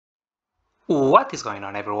What is going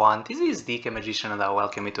on, everyone? This is DKmagician and I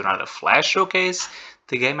welcome you to another Flash Showcase.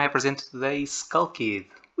 The game I present today is Skull Kid,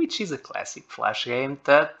 which is a classic Flash game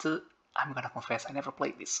that I'm gonna confess I never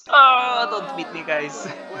played this. Oh, don't beat me, guys.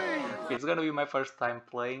 It's gonna be my first time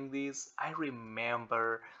playing this. I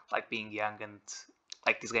remember being young and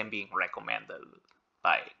this game being recommended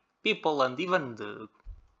by people and even the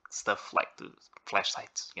stuff like the Flash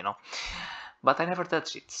sites, But I never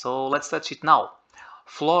touched it, so let's touch it now.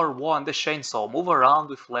 Floor 1, the chainsaw. Move around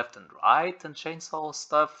with left and right, and chainsaw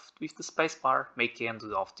stuff with the spacebar. Make the end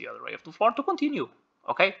of the other way of the floor to continue.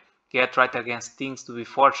 Okay? Get right against things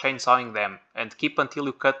before chainsawing them, and keep until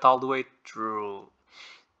you cut all the way through.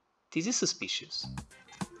 This is suspicious.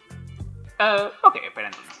 Okay,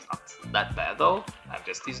 apparently it's not that bad though. I'm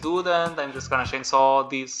just this dude, and I'm just gonna chainsaw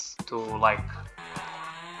this to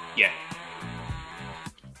yeah.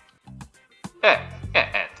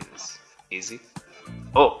 This is easy.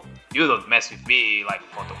 Oh, you don't mess with me like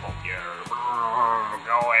photocopier.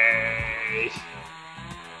 Go away.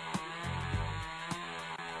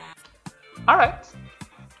 Alright.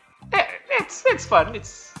 Yeah, it's fun,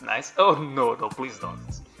 it's nice. Oh no, please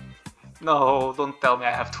don't. No, don't tell me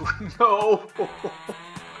I have to. No.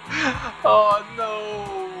 Oh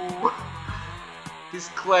no.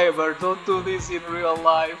 Disclaimer, don't do this in real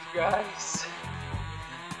life, guys.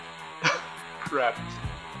 Crap.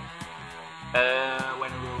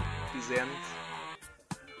 When will this end?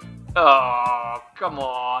 Oh, come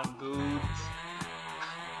on, dude.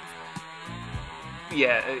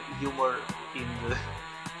 Yeah, humor in the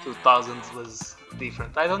 2000s was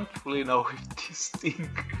different. I don't really know if this thing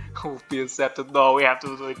will be accepted. No, we have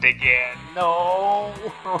to do it again. No!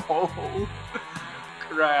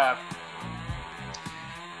 Crap.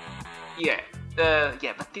 Yeah,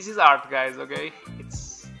 but this is art, guys, okay?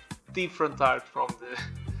 It's different art from the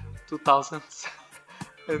 2000s.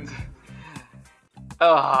 And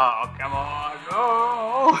oh, come on,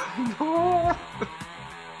 no.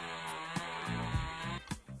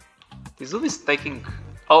 This dude is taking.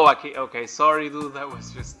 Oh, okay, sorry, dude, that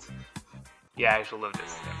was just. Yeah, I should have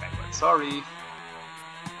just stepped backward. Sorry.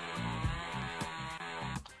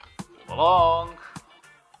 Move along.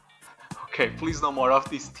 Okay, please no more of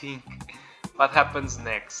this thing. What happens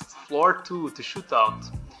next? Floor 2, the shootout.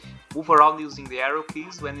 Move around using the arrow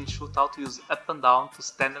keys. When in shootout, use up and down to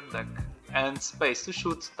stand and duck, and space to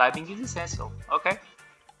shoot. Timing is essential. Okay.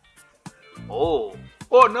 Oh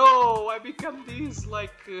no! I become this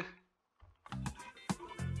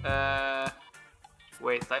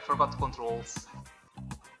Wait, I forgot controls.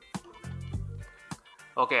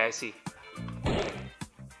 Okay, I see.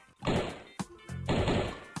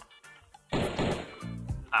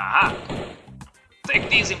 Aha! Take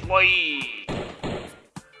this, employee!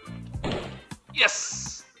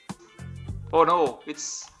 Yes! Oh no,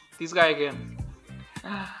 it's this guy again.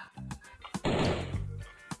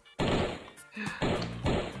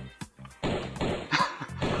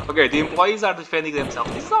 Okay, the employees are defending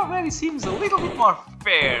themselves. This already seems a little bit more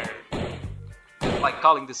fair. Like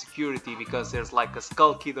calling the security because there's like a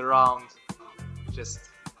skull kid around. Just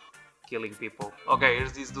killing people. Okay,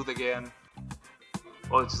 here's this dude again.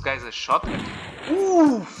 Oh, this guy's a shotgun.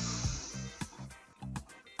 Ooh!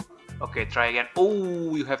 Okay, try again.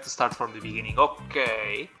 Oh, you have to start from the beginning.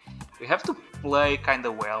 Okay. We have to play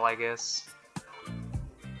kinda well, I guess.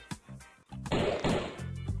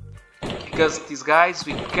 Because these guys,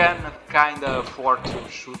 we can kinda afford to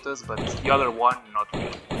shoot us, but the other one, not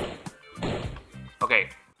really. Okay,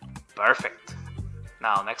 perfect.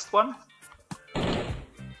 Now, next one.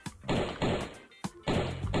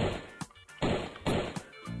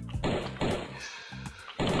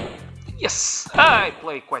 Yes, I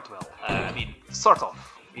play quite well. I mean, sort of.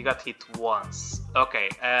 We got hit once. Okay,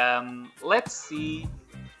 let's see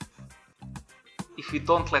if we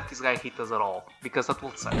don't let this guy hit us at all, because that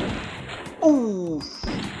will suck. Ooh!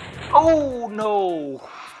 Oh no!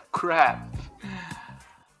 Crap!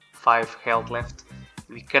 5 health left.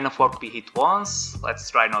 We can afford to be hit once. Let's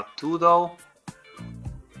try not 2 though.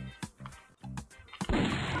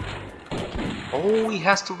 Oh, he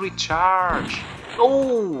has to recharge.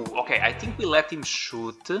 Oh, okay, I think we let him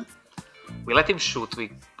shoot. We let him shoot,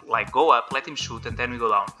 we go up, let him shoot, and then we go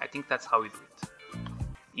down. I think that's how we do it.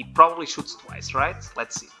 He probably shoots twice, right?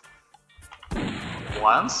 Let's see.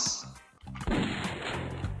 Once.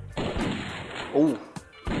 Oh.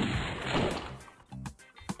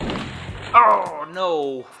 Oh,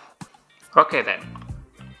 no. Okay then.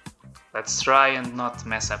 Let's try and not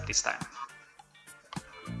mess up this time.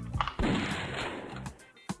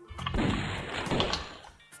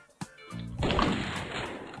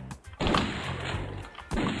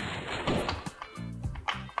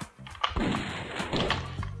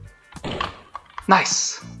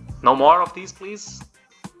 Nice! No more of these, please?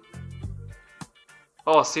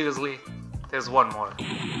 Oh, seriously? There's one more.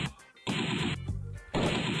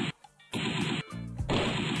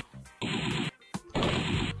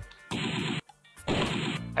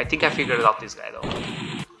 I think I figured out this guy though.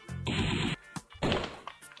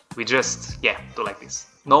 We just, yeah, do like this.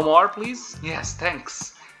 No more, please? Yes,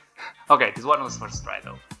 thanks. Okay, this one was first try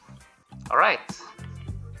though. Alright.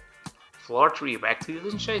 Floor 3, back to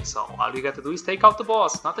using Chainsaw. All you got to do is take out the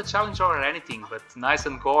boss. Not a challenge or anything, but nice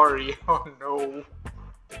and gory. Oh no.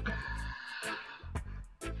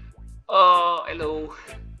 Oh, hello.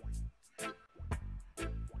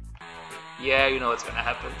 Yeah, you know what's gonna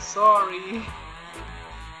happen. Sorry.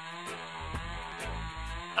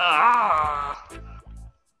 Ah.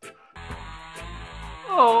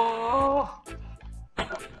 Oh.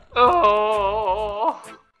 Oh.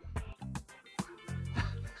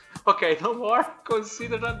 Okay, no more.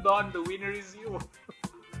 Consider that done. The winner is you.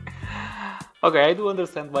 Okay, I do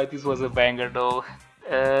understand why this was a banger though.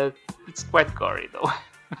 It's quite gory though.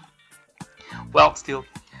 Well, still,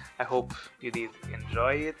 I hope you did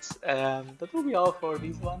enjoy it. That will be all for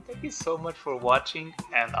this one. Thank you so much for watching,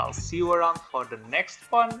 and I'll see you around for the next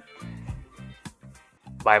one.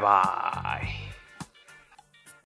 Bye bye.